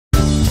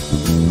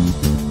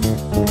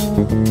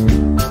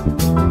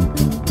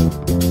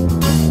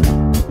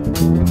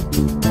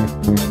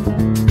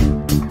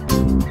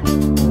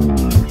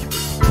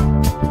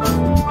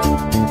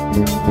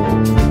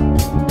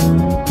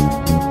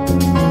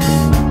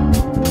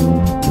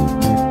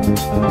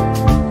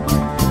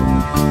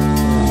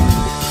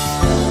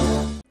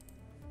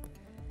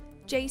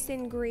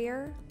Jason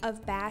Greer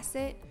of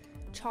Bassett,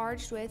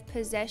 charged with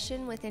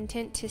possession with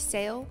intent to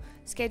sell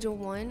Schedule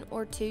 1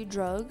 or 2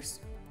 drugs.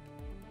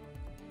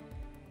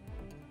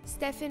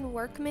 Stephen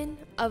Workman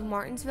of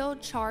Martinsville,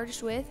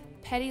 charged with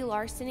petty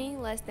larceny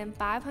less than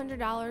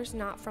 $500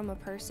 not from a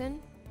person.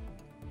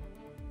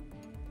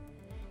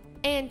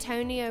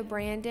 Antonio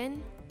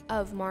Brandon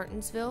of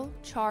Martinsville,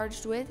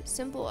 charged with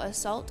simple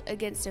assault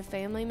against a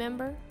family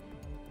member.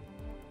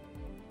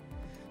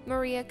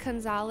 Maria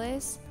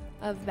Gonzalez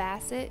of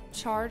Bassett,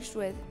 charged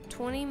with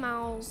 20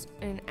 miles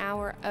an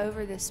hour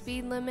over the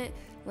speed limit.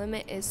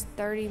 Limit is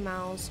 30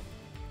 miles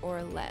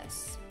or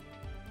less.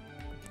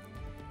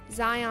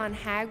 Zion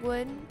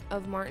Hagwood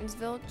of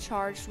Martinsville,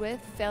 charged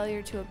with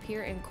failure to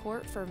appear in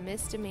court for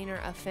misdemeanor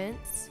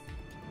offense.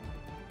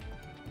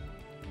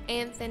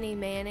 Anthony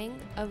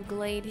Manning of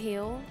Glade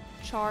Hill,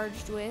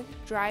 charged with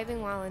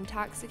driving while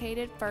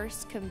intoxicated,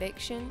 first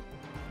conviction.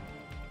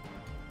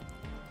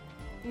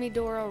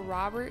 Medora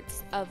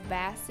Roberts of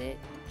Bassett,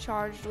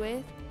 charged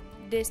with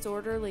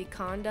disorderly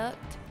conduct.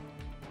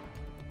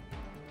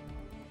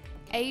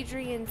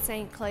 Adrian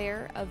St.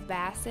 Clair of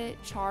Bassett,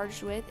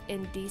 charged with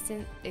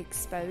indecent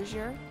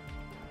exposure.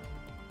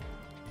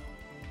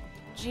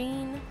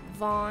 Jean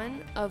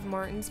Vaughn of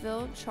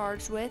Martinsville,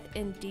 charged with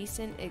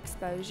indecent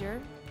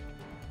exposure.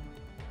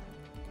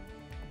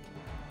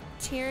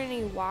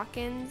 Tierney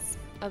Watkins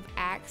of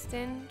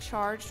Axton,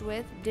 charged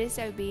with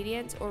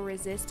disobedience or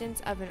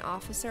resistance of an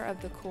officer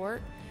of the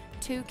court.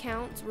 2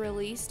 counts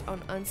released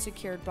on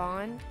unsecured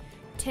bond.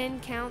 10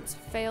 counts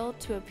failed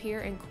to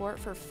appear in court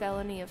for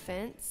felony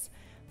offense.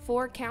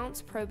 4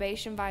 counts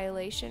probation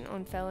violation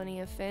on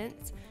felony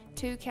offense.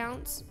 2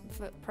 counts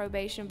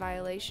probation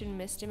violation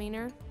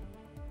misdemeanor.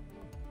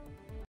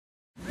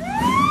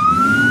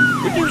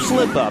 When you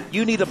slip up,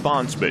 you need a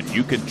bondsman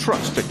you can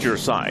trust at your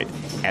side.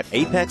 At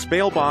Apex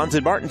Bail Bonds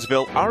in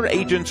Martinsville, our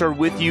agents are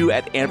with you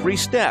at every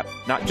step,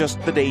 not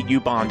just the day you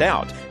bond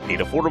out. Need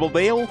affordable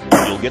bail?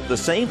 You'll get the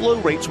same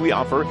low rates we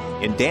offer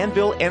in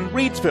Danville and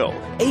Reedsville.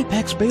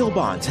 Apex Bail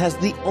Bonds has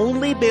the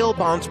only bail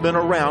bondsman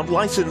around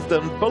licensed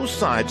on both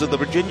sides of the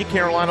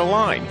Virginia-Carolina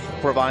line,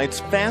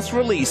 provides fast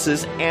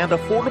releases and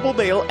affordable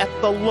bail at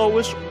the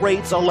lowest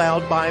rates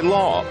allowed by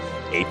law.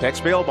 Apex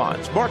Bail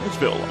Bonds,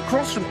 Martinsville,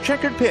 across from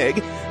Checkered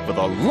Pig, for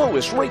the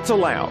lowest rates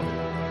allowed.